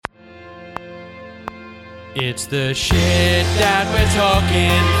It's the shit that we're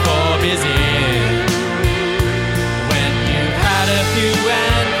talking for busy. When you've had a few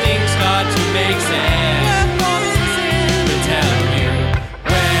and things start to make sense, we'll tell you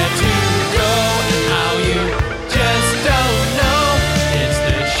where to go and how you just don't know. It's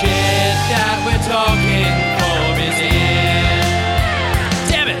the shit that we're talking for busy.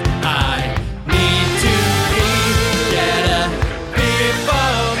 Damn it! I need to pee. Get a beer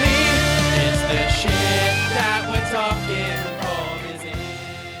for me. It's the shit that we're talking for busy.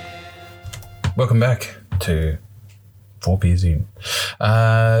 Welcome back to 4 Beers In.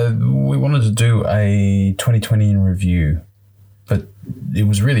 We wanted to do a 2020 in review, but it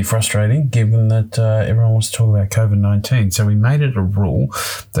was really frustrating given that everyone wants to talk about COVID-19. So we made it a rule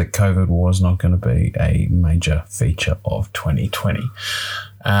that COVID was not going to be a major feature of 2020.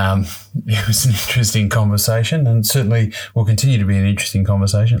 It was an interesting conversation, and certainly will continue to be an interesting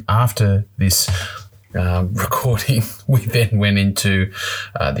conversation. After this recording, we then went into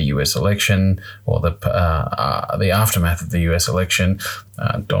the US election, or the aftermath of the US election.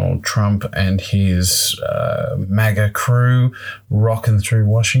 Donald Trump and his MAGA crew rocking through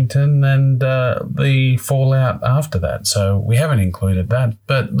Washington, and the fallout after that. So we haven't included that.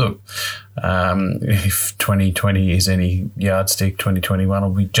 But look, if 2020 is any yardstick, 2021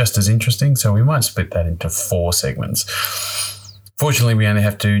 will be just as interesting. So we might split that into 4 segments. Fortunately, we only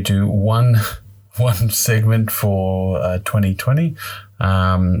have to do one segment for 2020.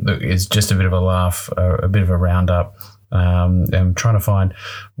 It's just a bit of a laugh, a bit of a roundup. I'm trying to find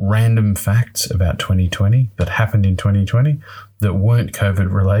random facts about 2020 that happened in 2020 that weren't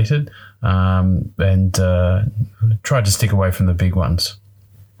COVID related, and tried to stick away from the big ones.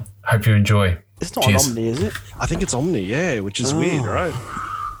 Hope you enjoy. It's not Cheers. an Omni, is it? I think it's Omni, yeah, which is weird, right?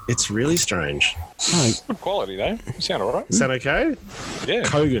 It's really strange. No. Good quality, though. You sound all right. Is that okay? Yeah.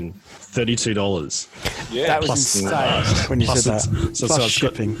 Kogan, $32. Yeah. That was Plus- insane when you plus said that. it's- so Plus it's got-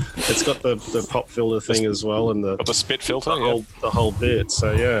 shipping. It's got the pop filter thing as well, and Got the spit filter, the whole bit.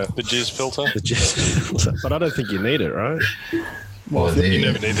 So yeah, the jizz filter. the jizz. But I don't think you need it, right? Well, You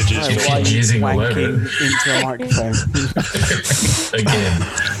never need the jizz No, If filter. why you're are you jizzing all over wanking into a microphone? again.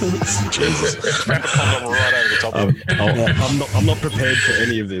 Wrap a condom right over the top of it. I'm not prepared for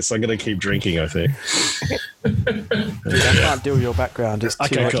any of this. I'm going to keep drinking, I think. I can't deal with your background. It's too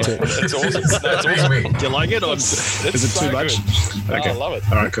Okay, cool. hectic. It's awesome. No, it's awesome. Do you like it, or is it so too much? good. Okay. Oh, I love it.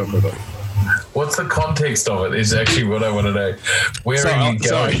 All right, cool. What's the context of it is actually what I want to know. Where are you going?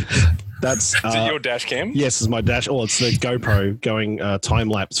 Sorry. That's Is it your dash cam? yes, it's my dash. Oh, it's the GoPro going time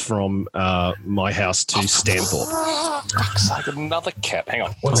lapse from my house to Stanthorpe. Fuck's sake, another cat. Hang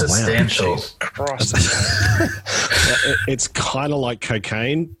on. What's a wow. Stanthorpe? Christ. It's kind of like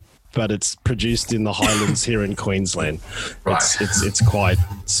cocaine, but it's produced in the Highlands here in Queensland. Right. It's quite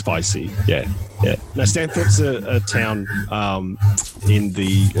spicy. Yeah. No, Stanthorpe's a town in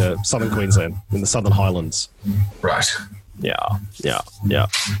the southern Queensland, in the Southern Highlands. Right. Yeah.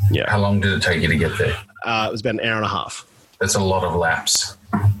 How long did it take you to get there? It was about an hour and a half. That's a lot of laps.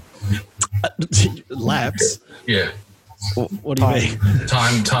 Laps? Yeah. What do you mean?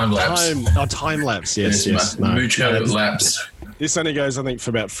 Time lapse. Time lapse. Yes. Mucho No, lapse. this only goes, I think,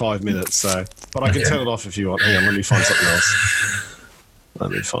 for about 5 minutes. So, but I can Okay. turn it off if you want. Hang on, let me find something else. Let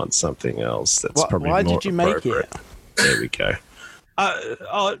me find something else that's probably Why more did you make appropriate. it? There we go.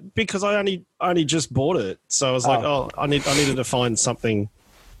 Because I only just bought it, so I was like, I needed to find something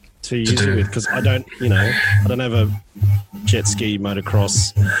to use do. it with, because I don't have a jet ski,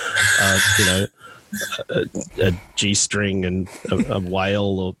 motocross, a G-string and a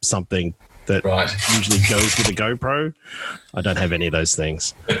whale or something that Right. usually goes with a GoPro. I don't have any of those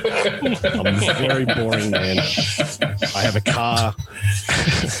things. I'm a very boring man. I have a car,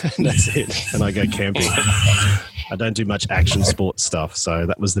 and that's it. And I go camping. I don't do much action sports stuff, so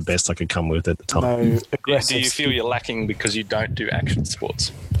that was the best I could come with at the time. No Do aggressive. you feel you're lacking because you don't do action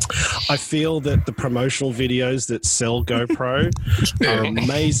sports? I feel that the promotional videos that sell GoPro are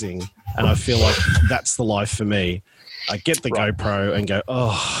amazing, and I feel like that's the life for me. I get the GoPro and go,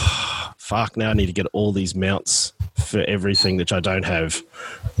 oh, fuck, now I need to get all these mounts for everything that I don't have.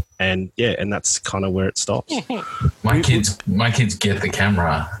 And that's kind of where it stops. My kids get the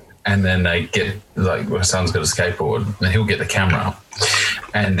camera, and then they get, like, my son's got a skateboard, and he'll get the camera,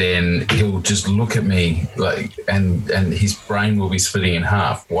 and then he'll just look at me like, and his brain will be splitting in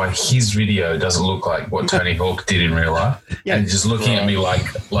half. Why his video doesn't look like what Tony Hawk did in real life, Yeah. and just looking at me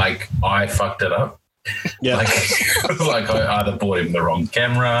like I fucked it up. Yeah. Like I either bought him the wrong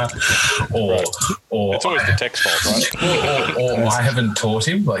camera, or It's always the tech's fault, right? or I haven't taught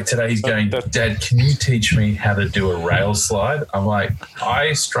him. Like today, he's going, Dad, can you teach me how to do a rail slide? I'm like,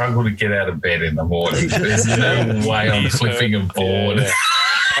 I struggle to get out of bed in the morning. There's no way I'm flipping a board. Yeah.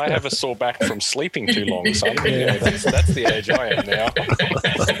 I have a sore back from sleeping too long, son. Yeah, that's the age I am now.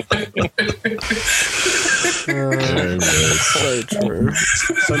 So true.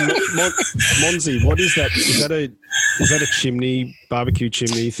 So, Monzi, what is that? Is that a chimney, barbecue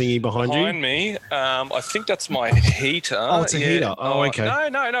chimney thingy behind you? Behind me, I think that's my heater. Oh, it's a heater. Oh, okay.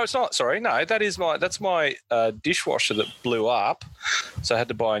 No, it's not. Sorry, no, that's my dishwasher that blew up. So I had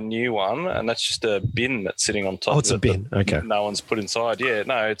to buy a new one, and that's just a bin that's sitting on top. Oh, it's a bin. Okay. No one's put inside. Yeah,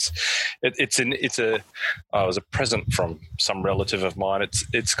 no, it was a present from some relative of mine.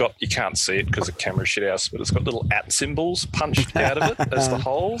 It's got, you can't see it because the camera's shit house, but it's got little @ symbols punched out of it as the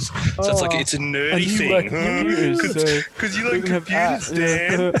holes. So it's like, it's a nerdy thing. Because you like computers,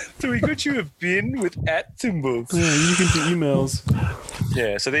 Dan. So we got you a bin with @ symbols. Yeah, you can do emails.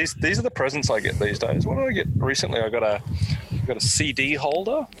 Yeah, so these are the presents I get these days. What did I get recently? I got a CD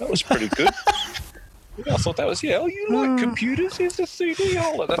holder. That was pretty good. I thought that was, oh, you like computers? Here's a CD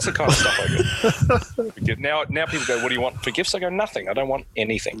holder. That's the kind of stuff I get. Now people go, what do you want for gifts? I go, nothing. I don't want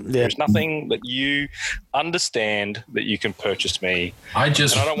anything. Yeah. There's nothing that you understand that you can purchase me. And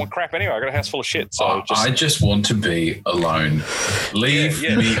I don't want crap anyway. I got a house full of shit. So I just want to be alone. Leave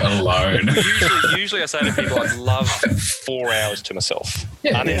me alone. Usually I say to people, I'd love 4 hours to myself,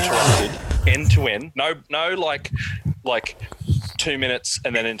 uninterrupted, end to end. No, like 2 minutes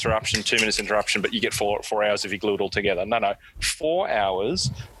and then interruption, 2 minutes interruption, but you get 4 hours if you glue it all together. No, 4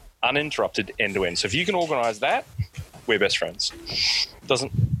 hours uninterrupted end to end. So if you can organise that, we're best friends.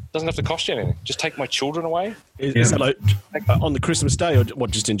 Doesn't have to cost you anything. Just take my children away. Is it like on the Christmas day, or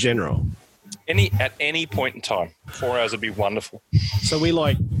what? Just in general? At any point in time, 4 hours would be wonderful. So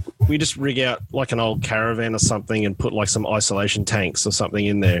we just rig out like an old caravan or something and put like some isolation tanks or something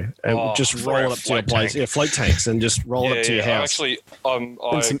in there and just roll it up to your place. Yeah, float tanks, and just roll it up to your house. Actually, I've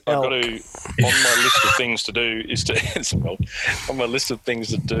got to, on my list of things to do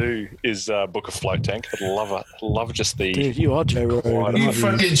is book a float tank. I'd love it. I'd love just the. Dude, you are Joe Rogan. You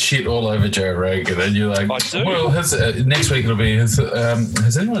fucking shit all over Joe Rogan, and you're like, I do. Well, next week it'll be. Has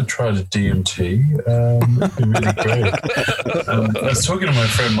anyone tried a DMT? That'd be really great. I was talking to my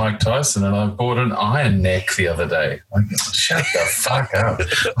friend Mike Tyson, and I bought an iron neck the other day. Like, shut the fuck up,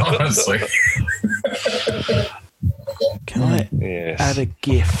 honestly. Can I add a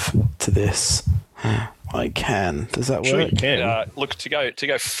GIF to this? I can. Does that work? Sure, you can. Look, to go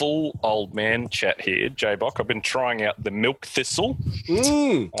full old man chat here, J-Bock, I've been trying out the milk thistle.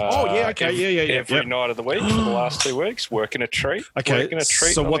 Okay. Every night of the week for the last 2 weeks, working a treat. Okay. Working a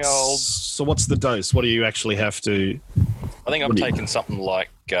treat So on what's the dose? What do you actually have to? I think I'm taking something like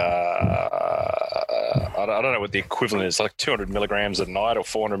I don't know what the equivalent is, like 200 milligrams a night or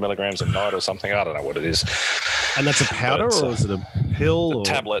 400 milligrams a night or something. I don't know what it is. And that's a powder, or is it a pill? Or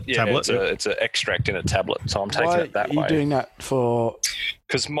tablet? Yeah, tablet? it's an extract in a tablet. So I'm taking it that way. Why are you doing that for?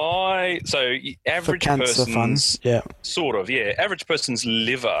 Because average cancer person's funds, yeah, sort of, yeah. Average person's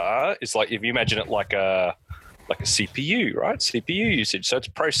liver is like, if you imagine it like a CPU, right? CPU usage. So it's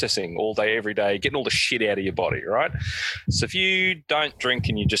processing all day, every day, getting all the shit out of your body, right? So if you don't drink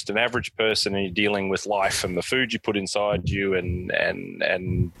and you're just an average person and you're dealing with life and the food you put inside you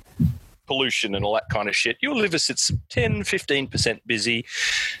and pollution and all that kind of shit, your liver sits 10, 15% busy.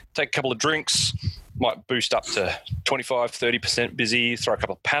 Take a couple of drinks, might boost up to 25, 30% busy, throw a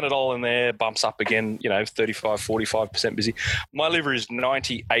couple of Panadol in there, bumps up again, 35, 45% busy. My liver is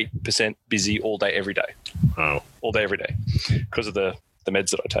 98% busy all day, every day. Oh. All day, every day, because of the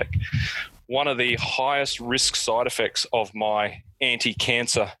meds that I take. One of the highest risk side effects of my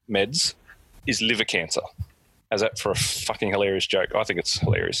anti-cancer meds is liver cancer. As that for a fucking hilarious joke. I think it's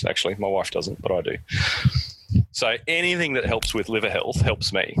hilarious, actually. My wife doesn't, but I do. So anything that helps with liver health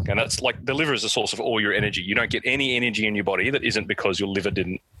helps me. And that's like, the liver is the source of all your energy. You don't get any energy in your body that isn't because your liver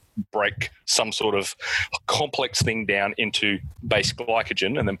didn't break some sort of complex thing down into base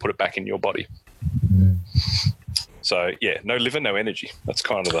glycogen and then put it back in your body. So yeah, no liver, no energy. That's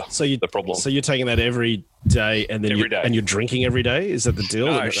kind of the problem. So you're taking that every day, and then and you're drinking every day. Is that the deal?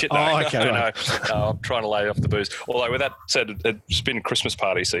 No, shit. No, no. I'm trying to lay off the booze. Although with that said, it's been Christmas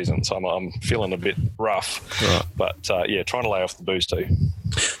party season, so I'm feeling a bit rough. Right. But trying to lay off the booze too.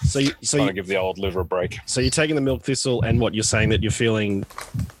 So trying to give the old liver a break. So you're taking the milk thistle, and what you're saying that you're feeling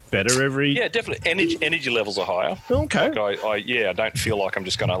better every. Yeah, definitely. Energy levels are higher. Okay. Like I don't feel like I'm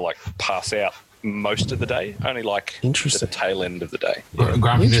just going to pass out most of the day. Only Interesting. the tail end of the day.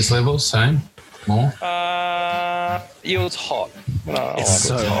 Grumpiness levels, same? More? It was hot. It's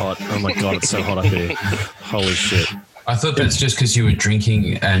so hot. Oh my God, it's so hot up here. Holy shit. I thought that's just because you were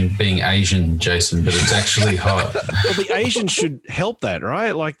drinking and being Asian, Jason, but it's actually hot. Well, the Asians should help that,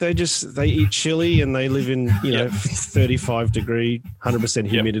 right? Like they eat chili and they live in 35 degree, 100%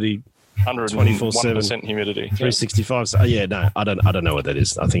 humidity, 101% humidity, 365. So, I don't know what that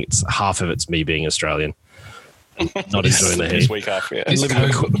is. I think it's half of it's me being Australian, not enjoying the heat. This week half, yeah. This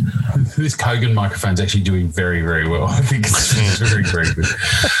Kogan microphone's actually doing very, very well. I think it's very, very good.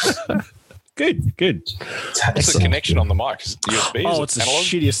 Good. What's the connection on the mic? Is it USB? Oh, it's the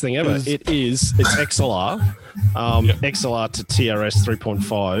shittiest thing ever. It's XLR, XLR to TRS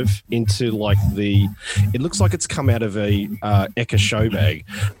 3.5 into like it looks like it's come out of a Eka show bag.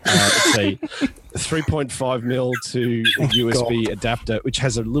 It's a 3.5 mil to USB adapter, which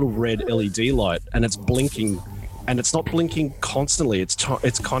has a little red LED light, and it's blinking. And it's not blinking constantly. It's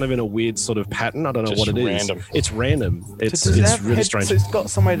kind of in a weird sort of pattern. I don't know what it is. It's random. It's really strange. So it's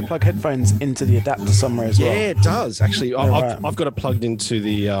got some way to plug headphones into the adapter somewhere as well. Yeah, it does actually. I've got it plugged into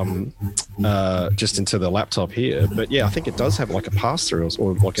the just into the laptop here. But yeah, I think it does have like a pass through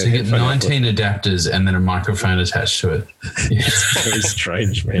or like so you get 19 adapters and then a microphone attached to it. It's very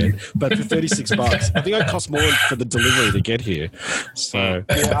strange, man. But for $36, I think it cost more for the delivery to get here. So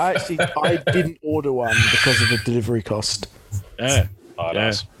yeah, I didn't order one because of the delivery cost. Yeah.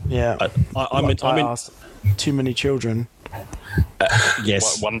 Yeah. I'm in too many children.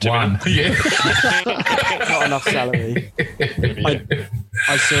 Yes. One too many. Yeah. Not enough salary.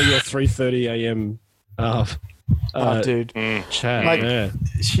 I saw your 3:30 a.m. Dude. Chat. Like,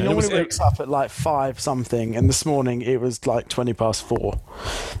 she normally wakes up at like 5 something, and this morning it was like 20 past 4.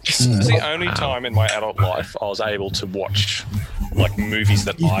 This is the only time in my adult life I was able to watch like movies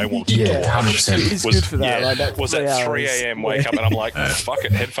that I wanted to watch. 100%. It's good for that. Yeah, was at 3 a.m. wake up and I'm like, fuck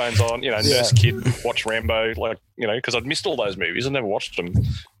it, headphones on, nurse kid, watch Rambo, because I'd missed all those movies. I never watched them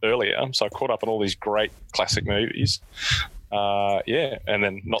earlier, so I caught up on all these great classic movies. And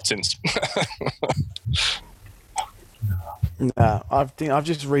then not since. No, I've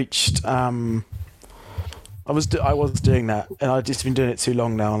just reached. I was doing that, and I've just been doing it too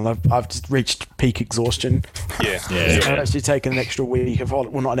long now, and I've just reached peak exhaustion. Yeah. I've actually taken an extra week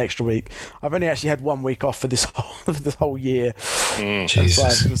not an extra week. I've only actually had 1 week off for this whole year. Jesus. So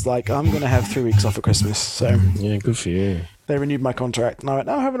I was like, I'm going to have 3 weeks off for Christmas. So Yeah, good for you. they renewed my contract, and I went,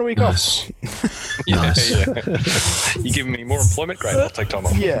 no, I'm having a week off. Nice. You giving me more employment? Great, I'll take time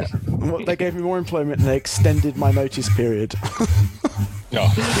off. Yeah, well, they gave me more employment, and they extended my notice period.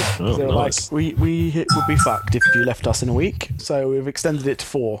 Oh, So nice. like, we would be fucked if you left us in a week. So we've extended it to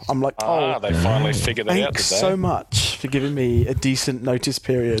 4. I'm like, They finally figured that out, thanks did they? so much for giving me a decent notice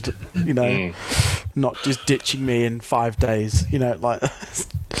period. Not just ditching me in 5 days. What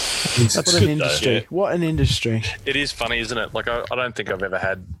an industry! Yeah. What an industry! It is funny, isn't it? Like, I don't think I've ever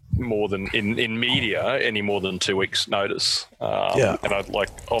had more than, in media, any more than 2 weeks notice. Yeah. And I'd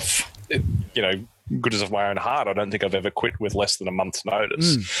good as of my own heart, I don't think I've ever quit with less than a month's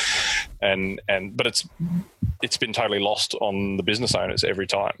notice. But it's been totally lost on the business owners every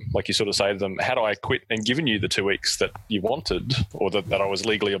time. Like, you sort of say to them, had I quit and given you the 2 weeks that you wanted, or that I was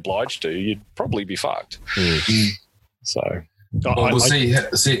legally obliged to, you'd probably be fucked. So We'll see.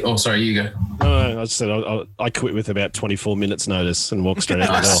 Oh, sorry, you go. No, I just said I quit with about 24 minutes notice and walked straight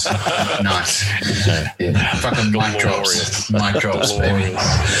out the door. Nice. Yeah. Fucking mic drops. Mic drops, baby.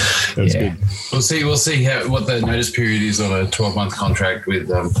 That's good. We'll see what the notice period is on a 12-month contract with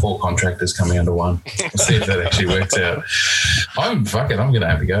 4 contractors coming under one. We'll see if that actually works out. I'm going to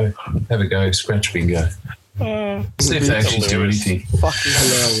have a go, scratch bingo. See if they actually do anything. Fucking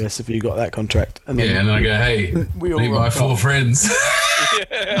hilarious if you got that contract. And then, And then I go, hey, we all meet my rock 4 up. friends.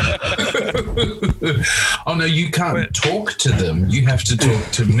 Oh, no, you can't talk to them. You have to talk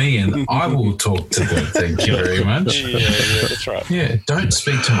to me, and I will talk to them. Thank you very much. yeah, that's right. Yeah, don't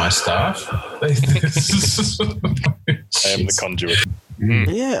speak to my staff. I am the conduit.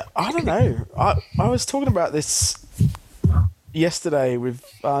 Yeah, I don't know. I was talking about this yesterday with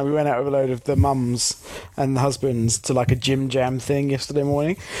we went out with a load of the mums and the husbands to like a gym jam thing yesterday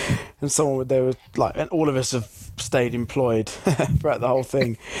morning, and and all of us have stayed employed throughout the whole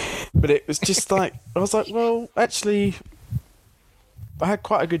thing, but it was just like, I was like, well, actually I had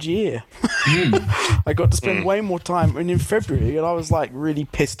quite a good year. I got to spend way more time, and in February, and I was like really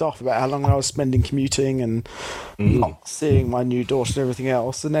pissed off about how long I was spending commuting and not seeing my new daughter and everything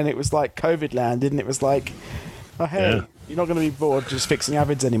else. And then it was like COVID landed, and it was like, oh hey, you're not going to be bored just fixing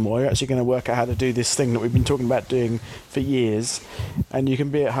Avids anymore. You're actually going to work out how to do this thing that we've been talking about doing for years, and you can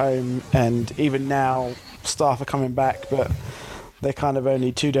be at home. And even now, staff are coming back, but they're kind of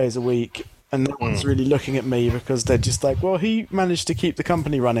only 2 days a week. and no one's really looking at me because they're just like, well, he managed to keep the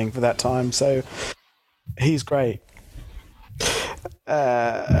company running for that time, so he's great.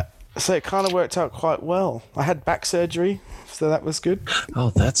 So it kind of worked out quite well. I had back surgery, so that was good. Oh,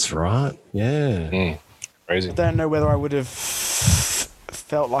 that's right. Yeah. Crazy. I don't know whether I would have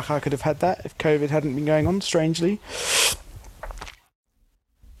felt like I could have had that if COVID hadn't been going on, strangely.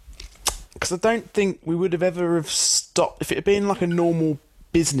 Because I don't think we would have ever have stopped if it had been like a normal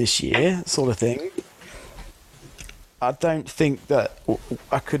business year sort of thing. I don't think that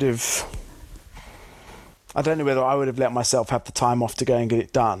I could have. I don't know whether I would have let myself have the time off to go and get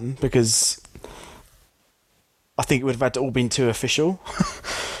it done, because I think it would have had to all been too official.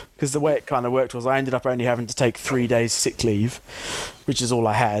 Because the way it kind of worked was I ended up only having to take 3 days sick leave, which is all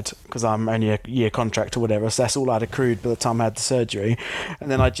I had because I'm only a year contract or whatever. So that's all I'd accrued by the time I had the surgery.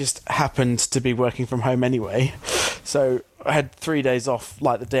 And then I just happened to be working from home anyway. So I had 3 days off,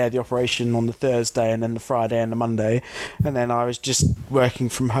 like the day of the operation on the Thursday, and then the Friday and the Monday. And then I was just working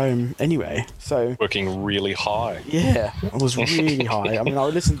from home anyway. So Working really high. yeah, I was really high. I mean, I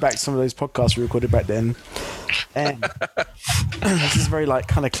listened back to some of those podcasts we recorded back then. And this is a very like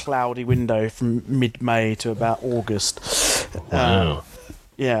kind of cloudy window from mid-May to about August. Wow.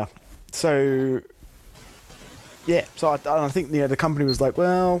 Yeah. So yeah, so I think the company was like,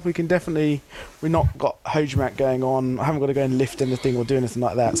 well, we can definitely, we're not got Hojmak going on. I haven't got to go and lift anything or do anything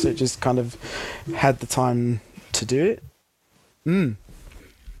like that. So it just kind of had the time to do it. And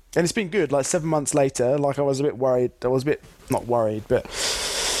it's been good. Like 7 months later, like I was a bit worried. I was a bit not worried, but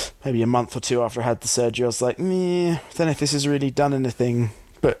maybe a month or two after I had the surgery, I was like, meh, I don't know if this has really done anything.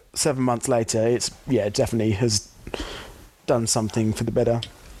 But 7 months later, it definitely has done something for the better.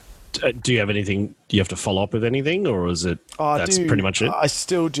 Do you have anything? Do you have to follow up with anything, or is it that's pretty much it? I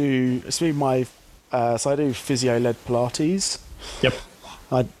still do. It's been my so I do physio-led Pilates. Yep.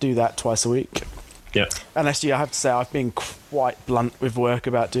 I do that twice a week. Yep. And actually, I have to say I've been quite blunt with work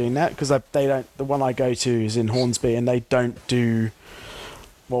about doing that, because they don't. The one I go to is in Hornsby, and they don't do.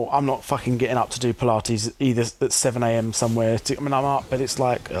 Well, I'm not fucking getting up to do Pilates either at 7 a.m. somewhere. I mean, I'm up, but it's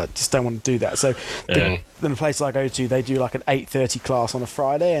like I just don't want to do that. So the place I go to, they do like an 8:30 class on a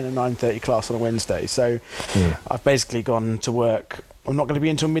Friday and a 9:30 class on a Wednesday. So I've basically gone to work. I'm not going to be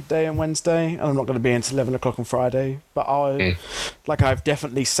until midday on Wednesday, and I'm not going to be until 11 o'clock on Friday. But I've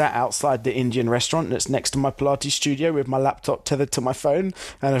definitely sat outside the Indian restaurant that's next to my Pilates studio with my laptop tethered to my phone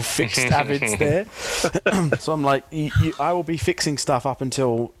and have fixed Avids there. So I'm like, I will be fixing stuff up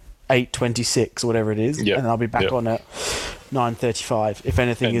until 8:26 or whatever it is, and then I'll be back on at 9:35 if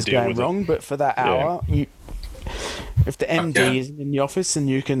anything is going wrong. But for that hour, if the MD isn't in the office and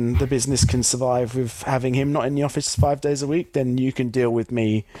the business can survive with having him not in the office 5 days a week, then you can deal with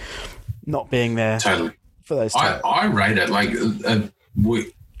me not being there for those times. I rate it like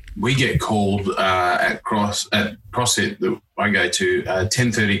we get called at CrossFit that I go to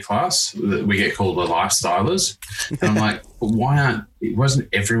 10:30 class. We get called the lifestylers, and I'm like, but wasn't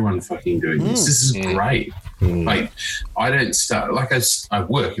everyone fucking doing this? This is great. Like, I don't start, like I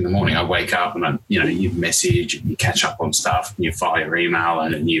work in the morning. I wake up and you message and you catch up on stuff and you file your email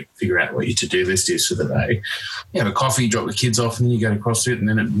and you figure out what your to-do list is for the day. You have a coffee, drop the kids off, and then you go to CrossFit, and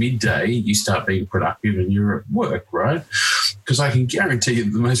then at midday you start being productive and you're at work, right? Because I can guarantee you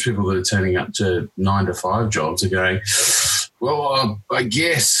that most people that are turning up to 9 to 5 jobs are going, well, I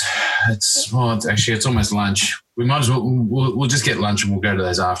guess it's almost lunch. We might as well, we'll just get lunch and we'll go to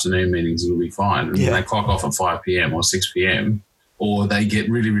those afternoon meetings and we'll be fine. And they clock off at 5 p.m. or 6 p.m. or they get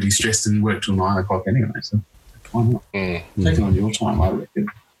really, really stressed and work till 9 o'clock anyway. So why not? Take it on your time, I reckon.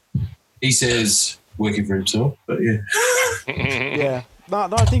 He says working for himself, but yeah. Yeah. No,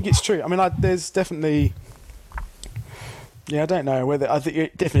 I think it's true. I mean, there's definitely... Yeah, I don't know whether... I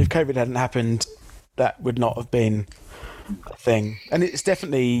think definitely if COVID hadn't happened, that would not have been a thing. And it's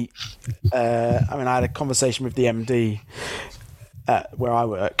definitely... I had a conversation with the MD at where I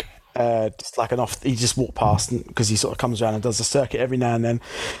work, just like he just walked past because he sort of comes around and does a circuit every now and then.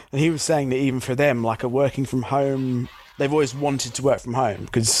 And he was saying that even for them, like a working from home... They've always wanted to work from home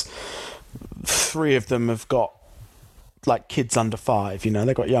because 3 of them have got like kids under 5,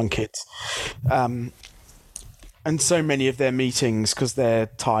 they've got young kids. And so many of their meetings, because they're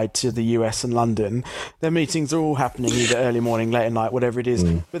tied to the US and London, their meetings are all happening either early morning, late at night, whatever it is.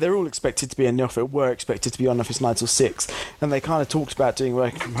 But they're all expected to be in the office, were expected to be on office 9 till 6. And they kind of talked about doing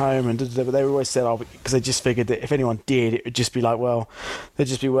working from home, and but they always said, because they just figured that if anyone did, it would just be like, well, they'd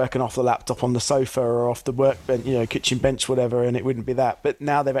just be working off the laptop on the sofa or off the workbench, kitchen bench, whatever, and it wouldn't be that. But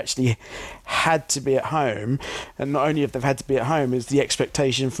now they've actually had to be at home, and not only have they had to be at home, is the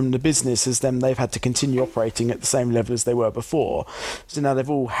expectation from the business is they've had to continue operating at the same level as they were before. So now they've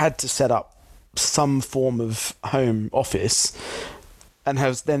all had to set up some form of home office, and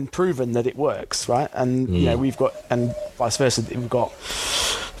has then proven that it works, right? And we've got, and vice versa, we've got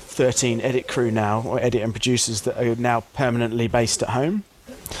 13 edit crew now, or edit and producers that are now permanently based at home,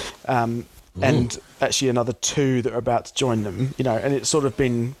 and actually another 2 that are about to join them. And it's sort of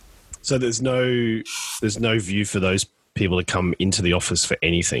been. So there's no view for those people to come into the office for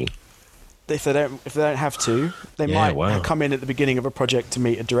anything. If they don't have to, they might come in at the beginning of a project to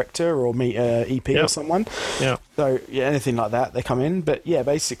meet a director or meet a EP or someone. Yeah. So anything like that, they come in. But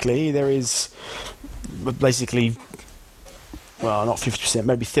basically there is well, not 50%,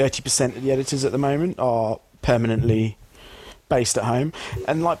 maybe 30% of the editors at the moment are permanently based at home,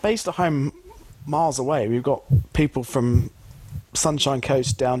 and based at home miles away. We've got people from Sunshine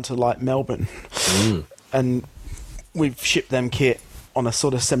Coast down to Melbourne, and we've shipped them kit on a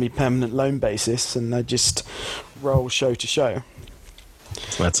sort of semi-permanent loan basis, and they just roll show to show.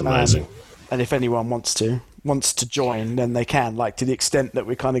 That's amazing. And if anyone wants to join, then they can. To the extent that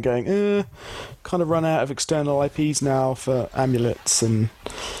we're kind of going, kind of run out of external IPs now for amulets, and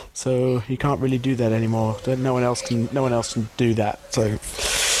so you can't really do that anymore. No one else can do that. So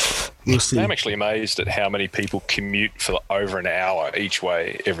we'll see. I'm actually amazed at how many people commute for over an hour each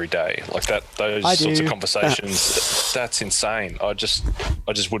way every day. Those sorts of conversations, that's insane. I just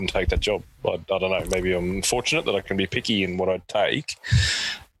wouldn't take that job. I don't know. Maybe I'm fortunate that I can be picky in what I take.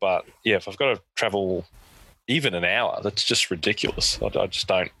 But if I've got to travel even an hour, that's just ridiculous. I just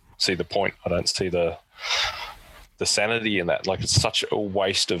don't see the point. I don't see the sanity in that. It's such a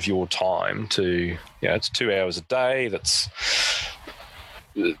waste of your time to, it's 2 hours a day. That's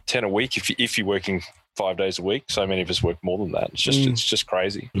 10 a week if you're working 5 days a week. So many of us work more than that. It's just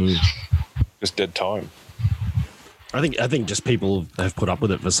crazy. Just dead time. I think just people have put up with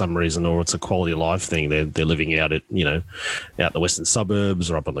it for some reason, or it's a quality of life thing. They're living out at out the western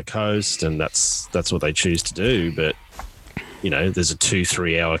suburbs or up on the coast, and that's what they choose to do. But there's a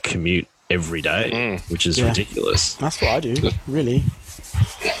 2-3 hour commute every day, which is ridiculous. That's what I do, really.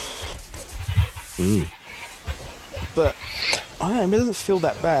 But I don't know, it doesn't feel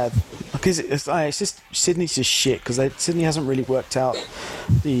that bad, because it's just Sydney's just shit, because Sydney hasn't really worked out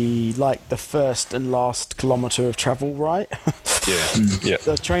the first and last kilometre of travel right. Yeah.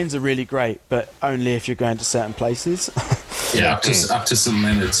 The trains are really great, but only if you're going to certain places. Up to St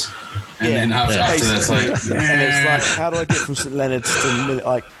Leonard's, and then after that's and it's how do I get from St Leonard's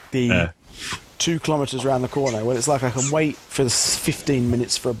to the 2 kilometres around the corner? Well, it's I can wait for 15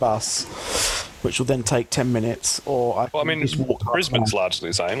 minutes for a bus, which will then take 10 minutes, or just walk. Brisbane's largely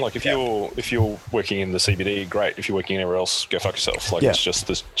the same. If you're working in the CBD, great. If you're working anywhere else, go fuck yourself. It's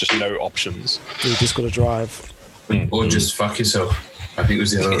there's just no options. You just got to drive, or just fuck yourself. I think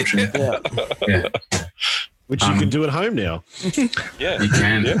was the other option. Yeah. Which you can do at home now. Yeah, you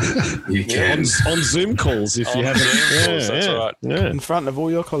can. You can on Zoom calls if you haven't. That's right. Yeah. In front of all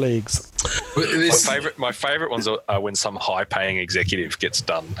your colleagues. My favourite ones are when some high-paying executive gets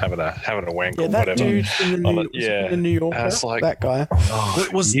done having a wank or that whatever. Dude in the New Yorker, that guy.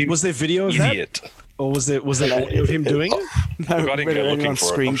 Was there video of idiot. that? Or was there audio of him doing it? No, I didn't go looking for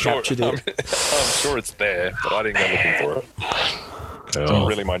screen it. captured it. I'm sure it's there, but I didn't go looking for it. It's not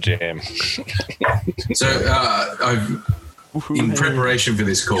really my jam. So in preparation for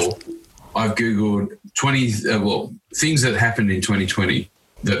this call, I've Googled 20 things that happened in 2020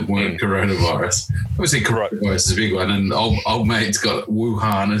 that weren't coronavirus. Obviously, coronavirus is a big one, and old mate's got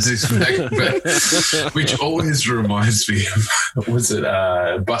Wuhan as his fact, which always reminds me of, was it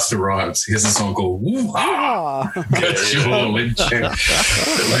Busta Rhymes? He has a song called Wuhan. Got you all in check.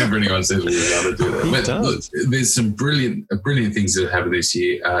 Whenever anyone says Wuhan, to do that. But look, there's some brilliant things that happened this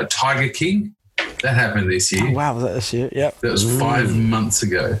year. Tiger King, that happened this year. Oh, wow, was that this year? Yep. That was 5 months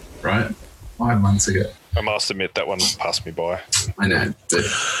ago, right? 5 months ago. I must admit that one passed me by. I know, but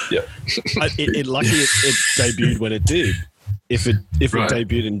yeah, it debuted when it did. If it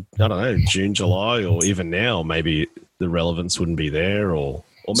debuted in June, July, or even now, maybe the relevance wouldn't be there, or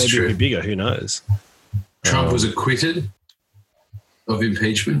maybe it'd be bigger. Who knows? Trump was acquitted of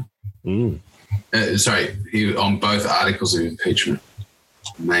impeachment. On both articles of impeachment.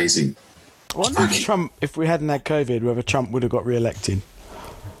 Amazing. I wonder if Trump, if we hadn't had COVID, whether Trump would have got re-elected.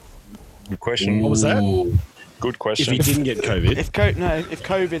 Good question. What was that? Good question. If he didn't get COVID. If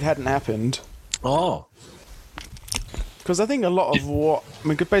COVID hadn't happened. Oh. Because I think a lot of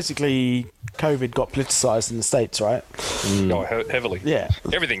basically COVID got politicised in the States, right? Oh, heavily. Yeah.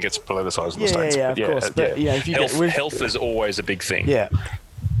 Everything gets politicised in the States. Yeah, of course. But if you health is always a big thing. Yeah.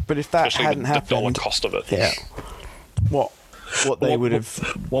 But if that especially hadn't happened, the dollar cost of it. Yeah. What they would have.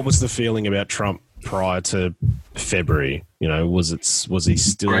 What was the feeling about Trump prior to February? You know, was he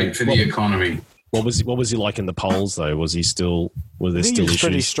still Great for the economy. What was he like in the polls though? Was there I still think he was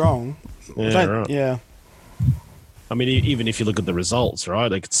pretty issues? strong. Yeah, right. Yeah. I mean, even if you look at the results,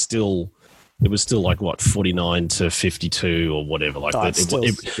 right? Like it was still like what 49 to 52 or whatever like that. It's still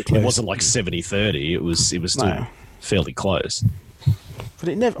It close. wasn't like 70-30. It was still No. fairly close. But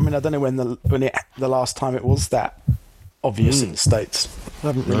it never. I mean, I don't know when the last time it was that obvious in the States. I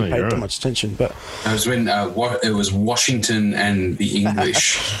haven't really No, you're paid that right. much attention, but It was when it was Washington and the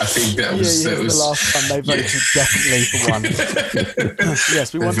English. I think that was yeah, that was the last time they voted definitely for one.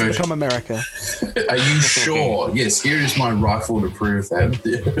 Yes, we want to become America. Are you sure? Yes, here is my rifle to prove that.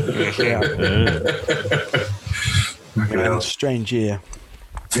 Yeah. Strange year.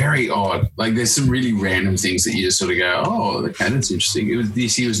 Very odd. Like there's some really random things that you just sort of go, oh, okay, that's interesting.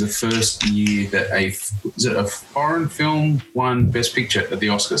 This year was the first year that a foreign film won Best Picture at the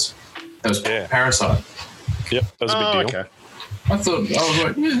Oscars. That was Yeah. Parasite. Yep, that was a big deal. Okay. I was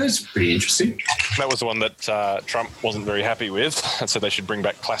like, yeah, that's pretty interesting. That was the one that Trump wasn't very happy with, and so they should bring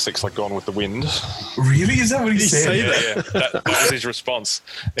back classics like Gone with the Wind. Really? Is that what he said? say Yeah, that was his response.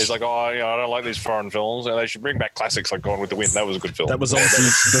 He's like, oh, I don't like these foreign films, and they should bring back classics like Gone with the Wind. That was a good film. That was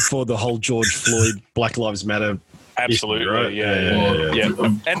obviously before the whole George Floyd Black Lives Matter. Absolutely, right? yeah.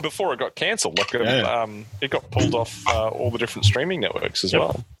 Yeah. And before it got cancelled, like Yeah. it got pulled off all the different streaming networks as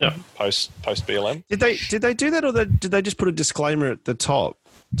well. Yep. Post BLM. Did they do that, or did they just put a disclaimer at the top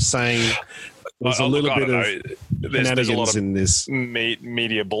saying there's a little bit of there's a lot shenanigans of in this?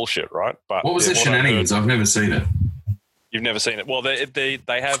 media bullshit, right? But What was the I heard- shenanigans? I've never seen it. You've never seen it. Well, they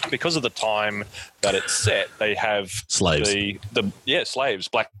have, because of the time that it's set, they have Slaves. Slaves,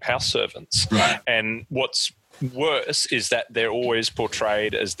 black house servants. Right. And what's worse is that they're always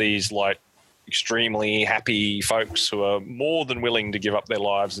portrayed as these like extremely happy folks who are more than willing to give up their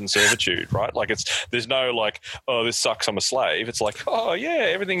lives in servitude, right? Like there's no like, oh, this sucks, I'm a slave. It's like, oh yeah,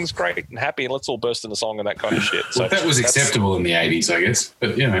 everything's great and happy and let's all burst into song and that kind of shit. So Well, that was acceptable in the 80s, I guess.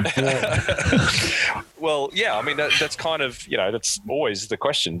 But, you know. well, yeah, I mean that's kind of, that's always the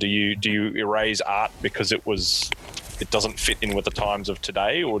question. Do you erase art because it doesn't fit in with the times of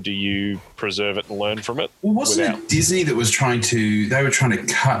today, or do you preserve it and learn from it? Well, wasn't it Disney that was trying to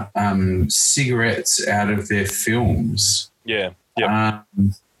cut cigarettes out of their films? Yeah. Yeah.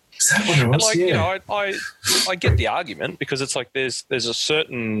 Is that what it was? And like, yeah. I get the argument, because it's like there's a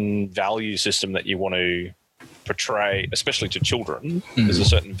certain value system that you want to portray, especially to children. There's a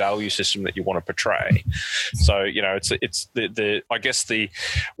certain value system that you want to portray. So, it's the I guess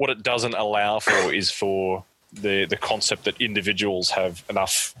what it doesn't allow for is for the concept that individuals have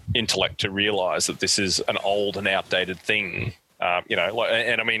enough intellect to realize that this is an old and outdated thing. And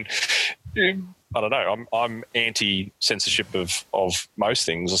I mean, I don't know. I'm anti-censorship of most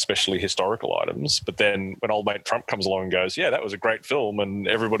things, especially historical items. But then when old mate Trump comes along and goes, "Yeah, that was a great film, and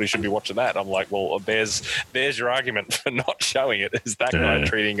everybody should be watching that," I'm like, "Well, there's your argument for not showing it. Is that guy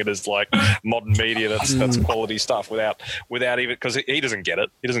treating it as like modern media that's quality stuff without even, because he doesn't get it.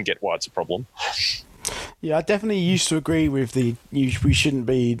 He doesn't get why it's a problem." Yeah, I definitely used to agree with we shouldn't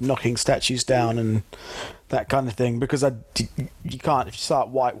be knocking statues down and that kind of thing, because you can't, if you start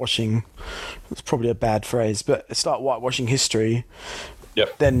whitewashing, it's probably a bad phrase, but start whitewashing history.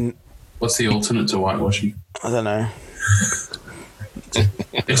 Yep. Then What's the alternate to whitewashing? I don't know.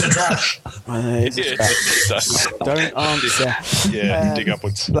 It's a trap. It's a trap. Don't answer. Yeah, dig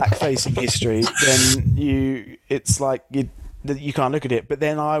upwards. Blackfacing history, then it's like you can't look at it. But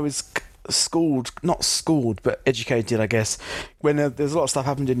then I was not schooled, but educated, I guess, when there's a lot of stuff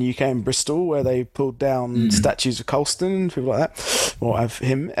happened in the UK and Bristol where they pulled down statues of Colston, people like that, or of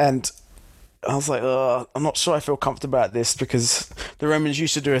him, and I was like, I'm not sure I feel comfortable about this, because the Romans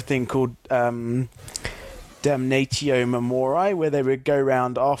used to do a thing called damnatio memoriae, where they would go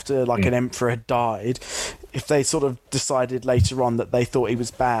around after like an emperor had died. If they sort of decided later on that they thought he was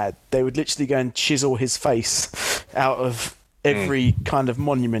bad, they would literally go and chisel his face out of every kind of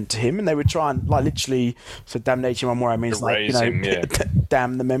monument to him, and they would try and like literally, so damnatio memoriae means Erase him, yeah.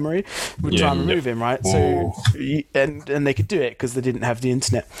 damn the memory, would try and remove him, right? So and they could do it because they didn't have the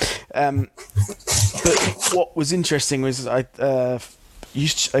internet. But what was interesting was a girl who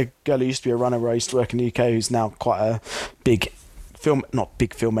used to be a runner where I used to work in the UK, who's now quite a big film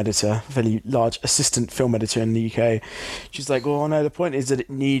editor, fairly large assistant film editor in the UK. She's like, well, no, the point is that it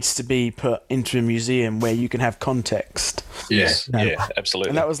needs to be put into a museum where you can have context. Yeah. Yeah, absolutely.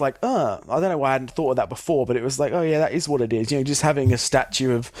 And that was like, I don't know why I hadn't thought of that before, but it was like, oh yeah, that is what it is. Just having a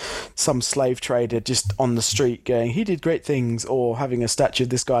statue of some slave trader just on the street going, he did great things, or having a statue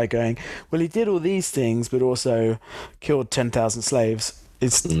of this guy going, well, he did all these things, but also killed 10,000 slaves.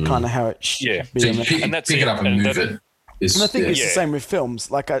 It's kind of how it should Yeah. be. So I you mean, pick, And that's pick it it. up and And move that- it. Is, and I think it's Yeah. the same with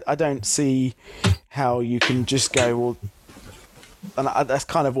films. Like, I don't see how you can just go, well, and that's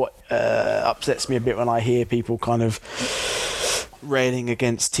kind of what upsets me a bit when I hear people kind of railing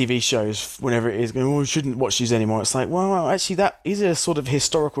against TV shows whenever it is going, well, we shouldn't watch these anymore. It's like, well, actually, that is a sort of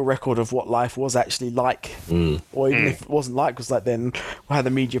historical record of what life was actually like. Or even if it wasn't like, because like then how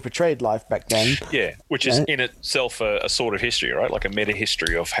the media portrayed life back then. Yeah, which is in itself a sort of history, right? Like a meta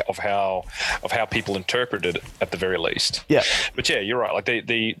history of how people interpreted it at the very least. Yeah. But yeah, you're right. Like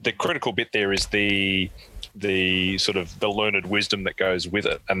the critical bit there is the sort of the learned wisdom that goes with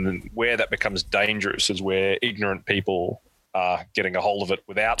it, and then where that becomes dangerous is where ignorant people are getting a hold of it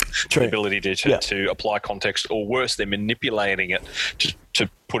without True. the ability to apply context, or worse, they're manipulating it to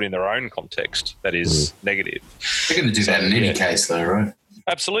put in their own context that is negative. They're going to do that in any case, though, right?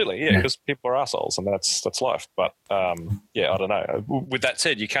 Absolutely, yeah, because people are assholes, and that's life. But yeah, I don't know. With that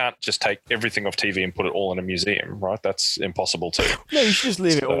said, you can't just take everything off TV and put it all in a museum, right? That's impossible too. No, you should just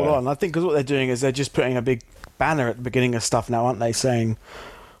leave it all on. I think because what they're doing is they're just putting a big banner at the beginning of stuff now, aren't they? Saying,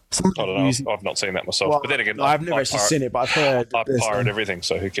 I don't know. I've not seen that myself. Well, but then again, I've never actually seen it, but I've heard. I there's, pirate everything,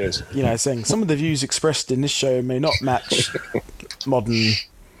 so who cares? you know, saying some of the views expressed in this show may not match modern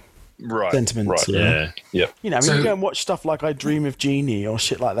Right. sentiments. Right. you know? Yeah. Yep. You know, I mean, So- you go and watch stuff like I Dream of Jeannie or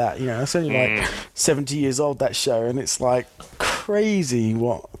shit like that. You know, it's only like 70 years old, that show, and it's like crazy.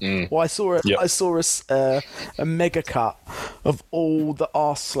 Well, I saw it. Yep. I saw a mega cut of all the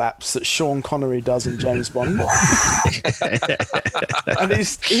arse slaps that Sean Connery does in James Bond, and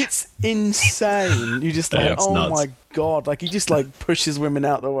it's insane. You just like, Yeah, it's oh nuts. my god! Like he just like pushes women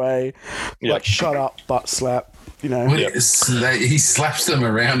out the way, Yep. like shut up, butt slap. You know. Well, he slaps them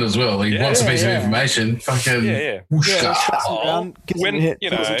around as well. He wants a piece of information. Fucking Yeah. whoosh, Yeah, ah. slaps them around, gives them a When hit, you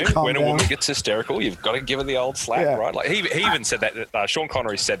tells them to calm when a down. woman gets hysterical, you've got to give her the old slap, Yeah. right? Like he even said that. Sean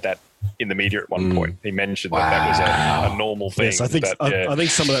Connery said that in the media at one point. He mentioned that was a normal thing. Yes, I think that, I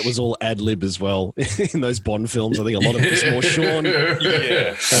think some of that was all ad lib as well in those Bond films. I think a lot of it was more Sean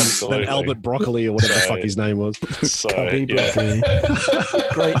yeah, absolutely. than Albert Broccoli or whatever the fuck his name was. So, Cubby yeah. Broccoli.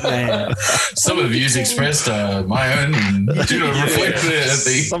 Great man. Some of the views expressed are my own and do not reflect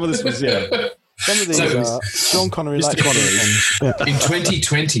the. Some of this was Some of these So- are Sean Connery. Mr. Like Connery. Yeah. In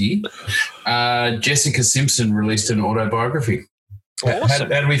 2020, Jessica Simpson released an autobiography. Awesome.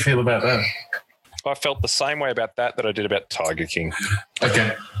 How do we feel about that? I felt the same way about that I did about Tiger King.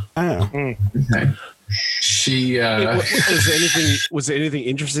 Okay. Oh. Okay. She. Was there anything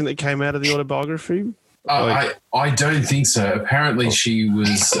interesting that came out of the autobiography? I don't think so. Apparently, she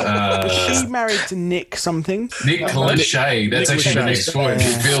was Was she married to Nick something? Nick Lachey. That's Nick actually the Lachey. next point.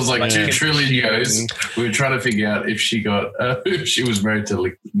 It feels like 2 Yeah. trillion years. We were trying to figure out if she got if she was married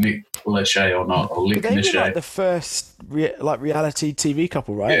to Nick Lachey or not, or Nick They were like Lachey. the first reality TV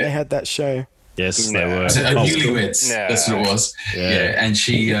couple, right? Yeah. They had that show. Yes, No. they were. Newlyweds. No. That's what it was. Yeah. Yeah, and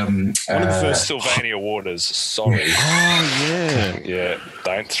she. One of the first. Sylvania Waters. Sorry. Oh yeah. Yeah,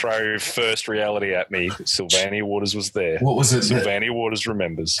 don't throw first reality at me. Sylvania Waters was there. What was it? Sylvania Waters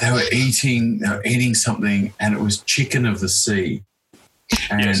remembers. They were eating something, and it was chicken of the sea.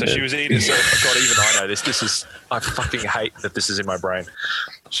 And Yeah, so she was eating. So God, even I know this. This is. I fucking hate that this is in my brain.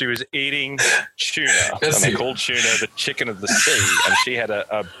 She was eating tuna, That's and they it. called tuna the chicken of the sea. And she had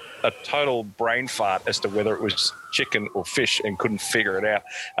a total brain fart as to whether it was chicken or fish, and couldn't figure it out.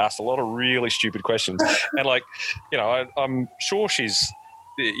 Asked a lot of really stupid questions, and I'm sure she's.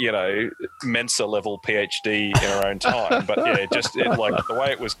 Mensa level PhD in her own time, but yeah, the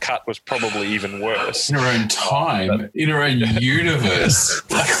way it was cut was probably even worse. in her own time, in her own universe.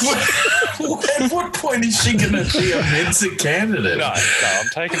 Like, at what point is she going to be a Mensa candidate? No, I'm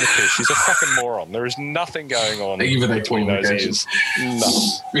taking the piss. She's a fucking moron. There is nothing going on Thank you for that between those qualification.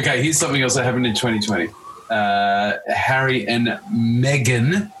 ears. No. Okay, here's something else that happened in 2020. Harry and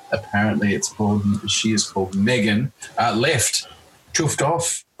Meghan, apparently she is called Meghan, left, chuffed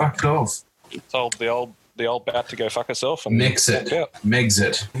off, fucked off. Told the old bat to go fuck herself and Megxit. walked out.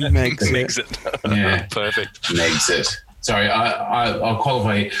 Megxit. Megxit. Yeah. Perfect. Megxit. Sorry, I'll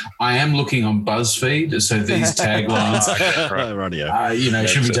qualify. I am looking on BuzzFeed, so these taglines, Radio.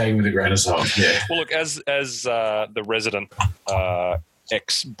 should be taken with a grain of salt. Yeah. Well, look, as the resident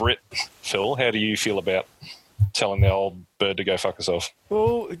ex-Brit, Phil, how do you feel about telling the old bird to go fuck herself?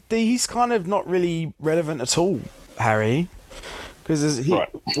 Well, he's kind of not really relevant at all, Harry,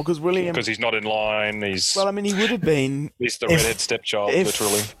 because William. Because he's not in line. Well, I mean, he would have been. He's the redhead stepchild,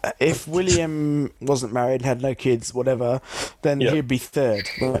 literally. If William wasn't married, had no kids, whatever, then Yeah. he'd be third.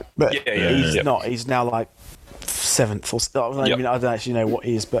 But he's yeah. not. He's now like seventh or. I don't actually know what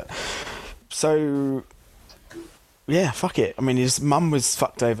he is, but so yeah, fuck it. I mean, his mum was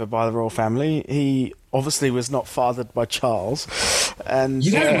fucked over by the royal family. He obviously was not fathered by Charles. And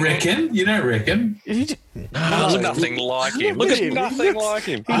You don't reckon? You don't reckon? Looks nothing like him. Look Looks at him. nothing like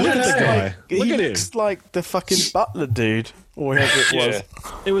him. He I don't looks know. like, Look he at him. looks like the fucking butler dude, or whoever it was.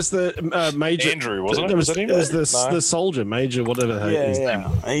 Yeah. It was the major Andrew, wasn't it? It was, Was that him? it was the, No. the soldier, major, whatever Yeah, his yeah. name.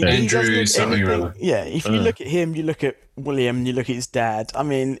 He doesn't Andrew look something or anything- other. Yeah, if you look at him, you look at William, you look at his dad. I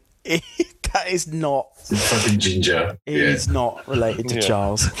mean, that is not. Fucking ginger. He Yeah. is not related to Yeah.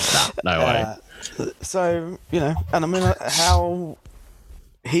 Charles. No way. So, and I mean, how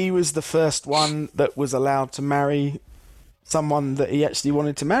he was the first one that was allowed to marry someone that he actually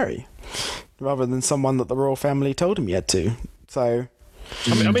wanted to marry, rather than someone that the royal family told him he had to. So,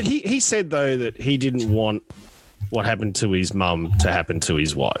 I mean, he said though that he didn't want what happened to his mum to happen to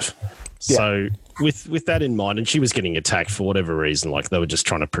his wife. Yeah. So with that in mind, and she was getting attacked for whatever reason, like they were just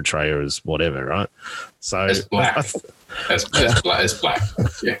trying to portray her as whatever, right? So As black. As black.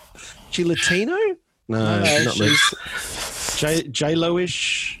 Yeah. she Latino? No, she's not she's,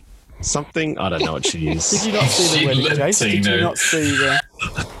 J-Lo-ish something. I don't know what she is. did you not see the She wedding, Jace? Did you Latino. not see the?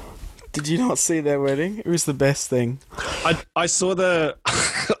 Did you not see their wedding? It was the best thing. I saw the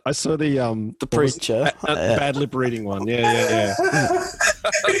the preacher. bad lip reading one. Yeah.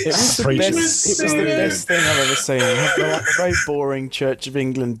 It was the Preacher. best. It was the best thing I've ever seen. You have like a very boring Church of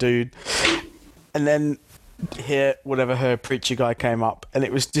England dude, and then here, whatever her preacher guy came up, and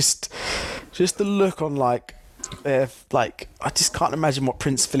it was just the look on like I just can't imagine what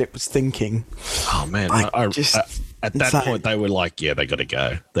Prince Philip was thinking. Oh man, just at that insane. point they were like, yeah, they got to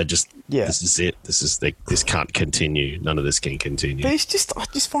go. They just, Yeah. this is it. This can't continue. None of this can continue. But I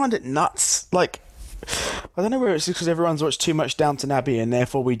just find it nuts. Like, I don't know whether it's because everyone's watched too much Downton Abbey and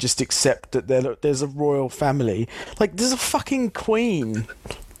therefore we just accept that there's a royal family. Like, there's a fucking queen.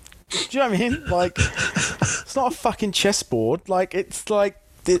 Do you know what I mean? Like, it's not a fucking chessboard. Like, it's like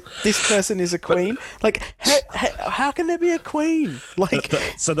this person is a queen. Like, how can there be a queen? Like,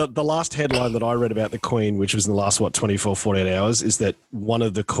 So the last headline that I read about the Queen, which was in the last 24, 48 hours, is that one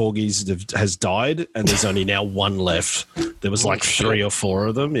of the corgis has died and there's only now one left. There was like 3 or 4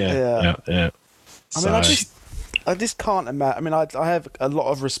 of them. Yeah. I mean, I just can't imagine. I mean, I have a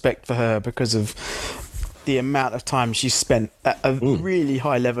lot of respect for her because of the amount of time she's spent at a really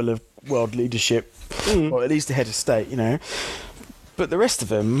high level of world leadership, or at least the head of state, But the rest of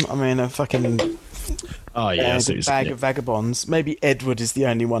them, I mean, are fucking seriously, bag of vagabonds. Maybe Edward is the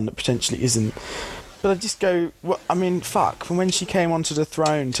only one that potentially isn't. But I just go, I mean, fuck. From when she came onto the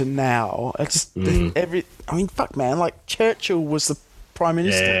throne to now, I mean, fuck, man. Like Churchill was the prime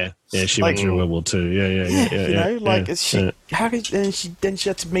minister. Yeah, she Like- went through World War II. Yeah. How could then she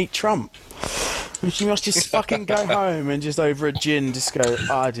had to meet Trump? And she must just fucking go home and just over a gin just go,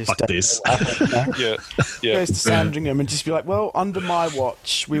 I just Fuck don't this. know what happened." Yeah. Goes to Sandringham and just be like, well, under my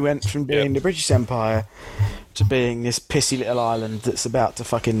watch, we went from being the British Empire to being this pissy little island that's about to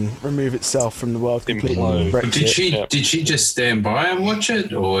fucking remove itself from the world completely. Implode. with Brexit. Did she just stand by and watch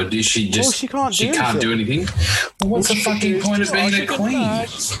it, or did she just? Well, she can't do do anything. Well, what's the fucking point of being a queen?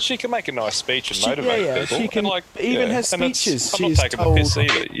 She can make a nice speech and She- motivate yeah, people. she can- and like, even her and it's- speeches, I'm she not is taking the piss told-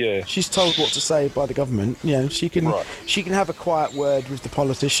 either. Yeah. She's told what to say by the government. She can Right. she can have a quiet word with the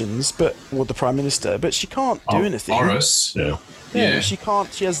politicians, or the prime minister, but she can't do anything. Boris. Yeah. Yeah, she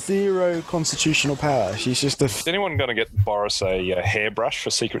can't. She has zero constitutional power. She's just a. Is anyone going to get Boris a hairbrush for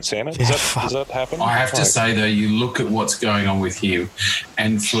Secret Santa? Yeah, Does that happen? I have to Like, say though, you look at what's going on with him,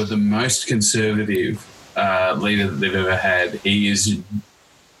 and for the most conservative leader that they've ever had, he is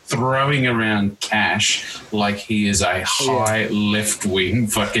throwing around cash like he is a high left-wing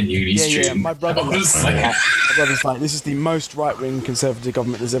fucking uni student. My brother. Honestly. My brother's like, this is the most right-wing conservative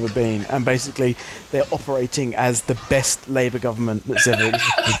government there's ever been, and basically they're operating as the best Labour government that's ever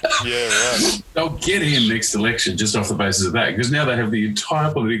existed. Yeah, right. They'll get him next election just off the basis of that, because now they have the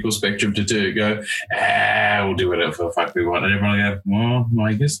entire political spectrum to go, we'll do whatever the fuck we want. And everyone will go, well,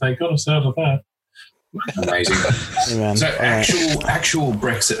 I guess they got us out of that. Amazing. Yeah, man. So actual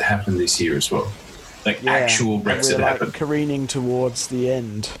Brexit happened this year as well. Actual Brexit we're happened. careening towards the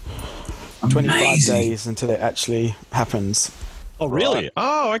end. 25 Amazing. days until it actually happens. Oh, really?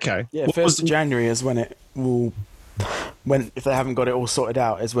 Oh, okay. Yeah, What 1st was- of January is when it will. If they haven't got it all sorted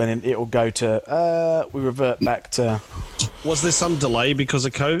out, is when it will go to. We revert back to. Was there some delay because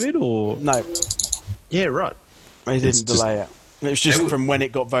of COVID, or No, yeah, right? they It's didn't just- delay it. It was just from when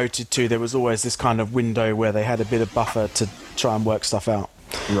it got voted to. There was always this kind of window where they had a bit of buffer to try and work stuff out,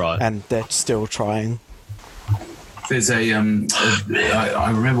 Right. and they're still trying. There's I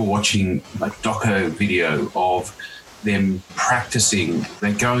remember watching a doco video of them practicing.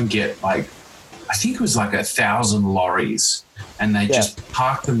 They go and get like I think it was like 1,000 lorries, and they just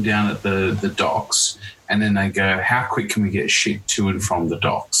park them down at the docks, and then they go, how quick can we get shit to and from the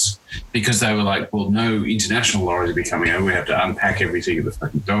docks? Because they were like, well, no international lorries will be coming over. We have to unpack everything at the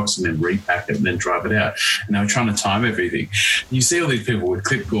fucking docks and then repack it and then drive it out. And they were trying to time everything. You see all these people with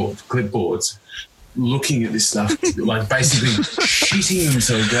clipboards looking at this stuff, like basically shitting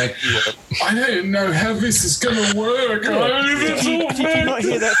themselves, going, I don't know how this is going to work. Did you not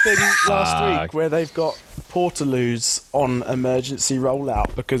hear that thing last week where they've got Portaloos on emergency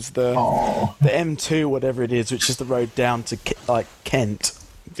rollout because the M2, whatever it is, which is the road down to Kent,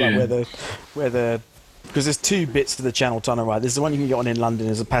 where the because there's two bits to the Channel Tunnel, right? There's the one you can get on in London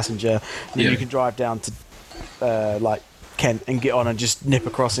as a passenger, and then you can drive down to Kent and get on and just nip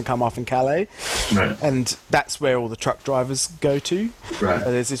across and come off in Calais, and that's where all the truck drivers go to.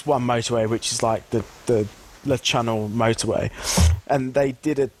 There's this one motorway which is like the Le Channel motorway, and they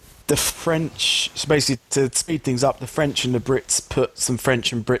did the French, so basically to speed things up, the French and the Brits put some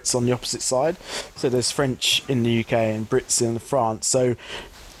French and Brits on the opposite side. So there's French in the UK and Brits in France. So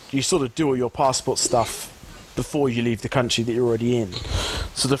you sort of do all your passport stuff before you leave the country that you're already in.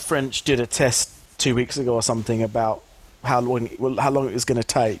 So the French did a test 2 weeks ago or something about how long it was going to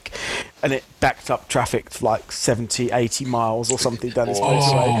take, and it backed up traffic for like 70, 80 miles or something down this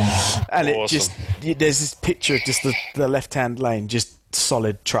motorway. And it just, there's this picture of just the left-hand lane, just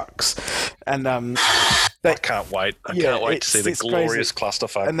solid trucks. And I can't wait. I can't wait to see the glorious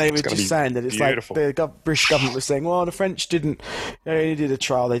clusterfuck. And they were just saying that it's beautiful. Like the British government was saying, well, the French didn't, they only did a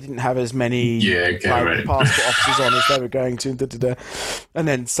trial. They didn't have as many passport officers on as they were going to. And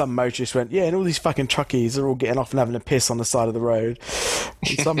then some motorists went, and all these fucking truckies are all getting off and having a piss on the side of the road.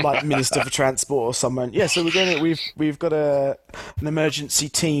 And some like Minister for Transport or someone, so we've got an emergency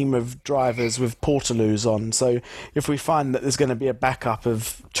team of drivers with Portaloos on. So if we find that there's going to be a backup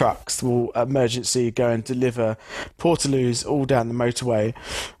of trucks, we'll emergency go and deliver Portaloos all down the motorway.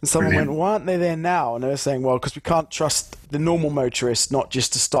 And someone went, why aren't they there now? And they were saying, well, because we can't trust the normal motorists not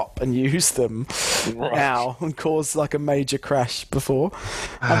just to stop and use them now and cause like a major crash before.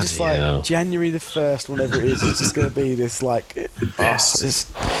 I'm just like, January the 1st, whatever it is, it's just going to be this like,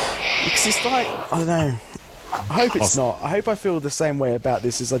 it's like, I don't know. I hope it's not. I hope I feel the same way about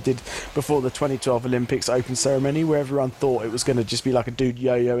this as I did before the 2012 Olympics open ceremony, where everyone thought it was going to just be like a dude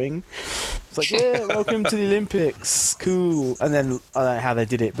yo-yoing. It's like, welcome to the Olympics, cool. And then I don't know how they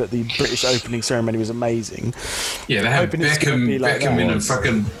did it, but the British opening ceremony was amazing. Yeah, they had Beckham in a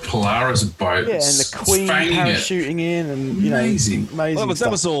fucking Polaris boat. Yeah, and the Queen parachuting in, and amazing. Well,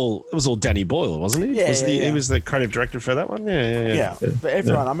 that was all Danny Boyle, wasn't he? He was the creative director for that one. Yeah. But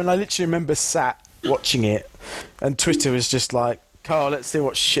everyone, I mean, I literally remember sat watching it, and Twitter was just like, Carl, let's see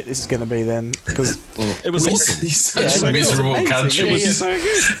what shit this is going to be then, because it was awesome. He's such a miserable country. It was so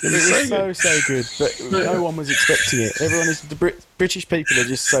good. It was so good, but no one was expecting it. Everyone is British people are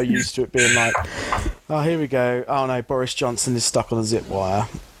just so used to it being like, oh, here we go. Oh no, Boris Johnson is stuck on a zip wire.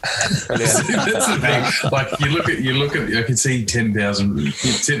 That's the thing. Like you look at. I can see 10,000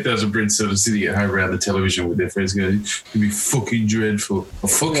 Brits sort of sitting at home around the television with their friends going, "It's gonna be fucking dreadful. I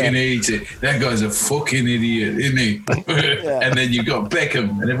fucking hate it. That guy's a fucking idiot, isn't he?" And then you got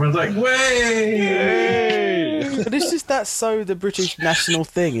Beckham, and everyone's like, "Way!" But it's just that's so the British national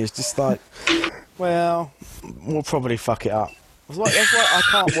thing is just like, well, we'll probably fuck it up. That's why I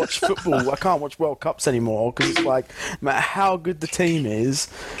can't watch football. I can't watch World Cups anymore because it's like, no matter how good the team is,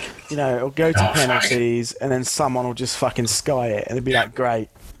 it'll go to penalties and then someone will just fucking sky it and it'd be like, great.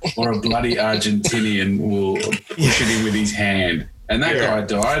 Or a bloody Argentinian will push it in with his hand. And that guy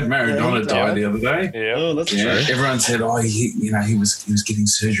died. Maradona died the other day. Yeah, oh, that's true. Everyone said, he was getting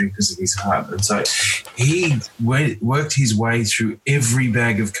surgery because of his heart. And so he worked his way through every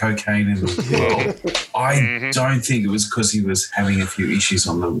bag of cocaine in the world. I don't think it was because he was having a few issues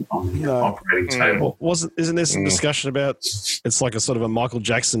on the operating table. Isn't there some discussion about it's like a sort of a Michael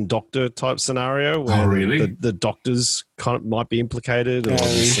Jackson doctor type scenario where the doctors kind of might be implicated, or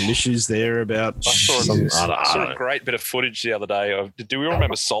there's some issues there about. I saw a great bit of footage the other day. Do we all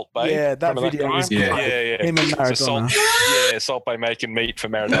remember Salt Bay? Yeah, that video was great. Yeah. Him and Maradona. Salt Bay making meat for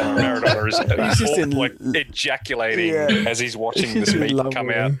Maradona. Maradona is ejaculating as he's watching this meat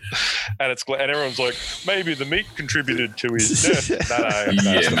come out, and everyone's like, maybe the meat contributed to his death. No,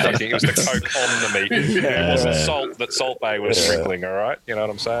 it was the coke on the meat. It wasn't salt that Salt Bay was sprinkling. All right, you know what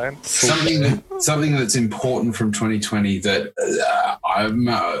I'm saying? Something that's important from 2020 that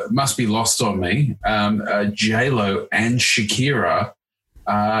must be lost on me. J-Lo and Shakira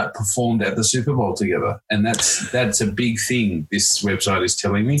performed at the Super Bowl together, and that's a big thing. This website is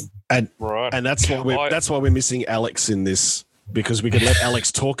telling me, and that's why we're missing Alex in this because we could let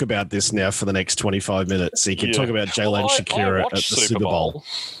Alex talk about this now for the next 25 minutes. So you can talk about J-Lo and Shakira at the Super Bowl.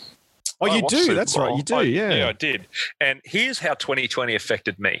 Oh, I you watched do? Super That's right. Bowl. You do, yeah. Yeah, I did. And here's how 2020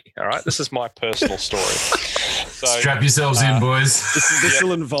 affected me. All right. This is my personal story. So, Strap yourselves in, boys. This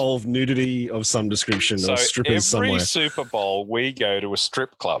will involve nudity of some description so or strippers every somewhere. Super Bowl, we go to a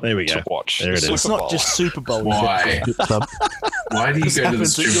strip club There we go. to watch. There it is. the It's Super not Bowl. just Super Bowl. Why? Strip club. Why do you This go to the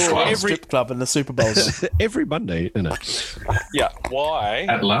happens at strip your club? strip club and the Super Bowl's on. Every Monday, isn't it? Yeah. Why?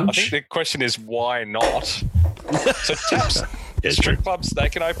 At lunch? I think the question is why not? So taps. Strip clubs, they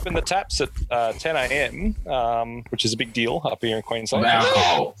can open the taps at 10 a.m., which is a big deal up here in Queensland.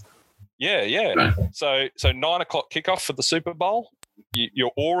 Alcohol. Yeah. Right. So 9 o'clock kickoff for the Super Bowl. You're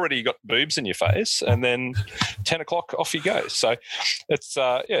already got boobs in your face, and then 10 o'clock off you go. So it's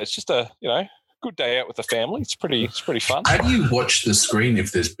it's just a good day out with the family. It's pretty fun. How do you watch the screen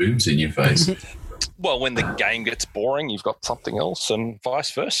if there's boobs in your face? Well, when the game gets boring, you've got something else, and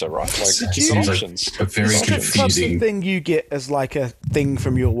vice versa, right? Like It you've seems got like options. a very Strip club's the confusing. thing you get as like a thing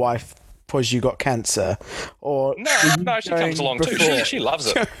from your wife because you got cancer, or No, she comes along too. She loves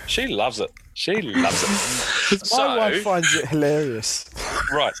it. She loves it. She loves it. 'Cause my wife finds it hilarious.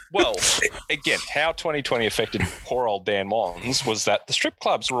 Right. Well, again, how 2020 affected poor old Dan Mons was that the strip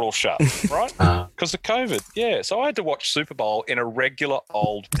clubs were all shut, right? Because of COVID. Yeah. So I had to watch Super Bowl in a regular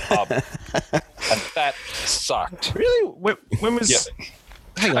old pub. And that sucked. Really? When was... Yeah.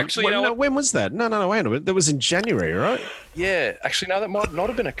 Hang on. Actually, you know what? When was that? No, wait a minute. That was in January, right? Yeah. Actually, no, that might not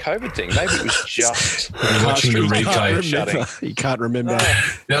have been a COVID thing. Maybe it was just You're watching the You can't replay. shutting. You can't remember.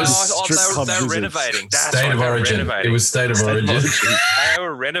 That was strip club they were visits. renovating. That's State right, of they were Origin. renovating. It was State of Origin. They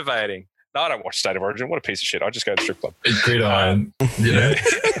were renovating. No, I don't watch State of Origin. What a piece of shit. I just go to strip club. Gridiron. You know.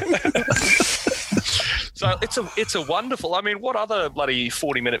 So it's a wonderful. I mean, what other bloody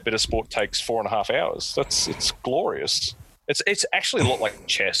 40-minute bit of sport takes 4.5 hours? It's glorious. It's actually a lot like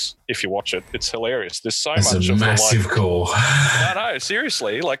chess if you watch it. It's hilarious. There's so That's much a of massive the call. no,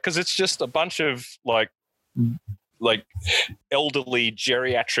 seriously, like because it's just a bunch of like elderly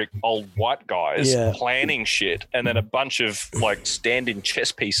geriatric old white guys planning shit, and then a bunch of like stand-in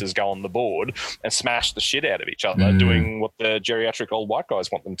chess pieces go on the board and smash the shit out of each other, doing what the geriatric old white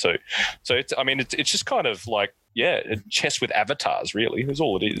guys want them to. So it's just kind of like chess with avatars, really, is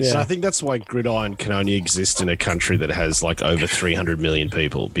all it is. And I think that's why gridiron can only exist in a country that has like over 300 million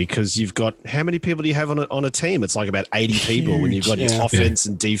people, because you've got, how many people do you have on a team? It's like about 80 people when you've got your offense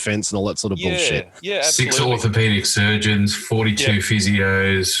and defense and all that sort of bullshit. Yeah, absolutely. 6 orthopedic surgeons, 42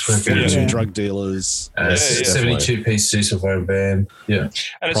 physios, 42 drug dealers, 72-piece sousaphone band. Yeah.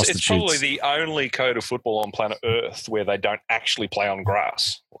 And it's Prostitutes. probably the only code of football on planet Earth where they don't actually play on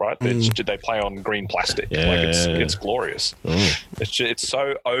grass, right? They play on green plastic. It's glorious. It's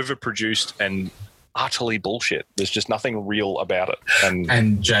so overproduced and utterly bullshit. There's just nothing real about it.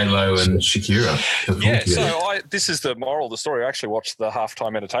 And J-Lo and Shakira. Yeah, so this is the moral of the story. I actually watched the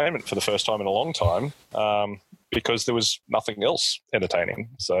halftime entertainment for the first time in a long time because there was nothing else entertaining.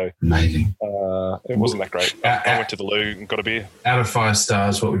 So Amazing. it wasn't that great. I went to the loo and got a beer. Out of 5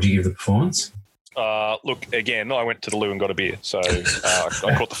 stars, what would you give the performance? Look, again, I went to the loo and got a beer. So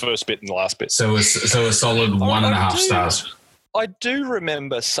I caught the first bit and the last bit. So a solid 1.5 stars. I do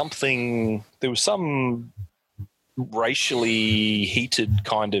remember something. There was some racially heated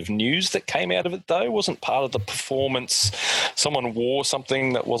kind of news that came out of it, though. It wasn't part of the performance. Someone wore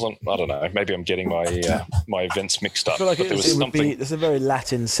something that wasn't. I don't know. Maybe I'm getting my my events mixed up. I feel like but there was something. it's a very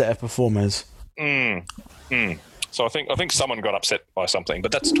Latin set of performers. So I think someone got upset by something,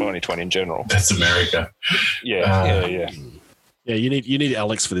 but that's 2020 in general. That's America. Yeah. Yeah, you need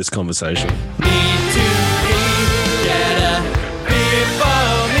Alex for this conversation. Me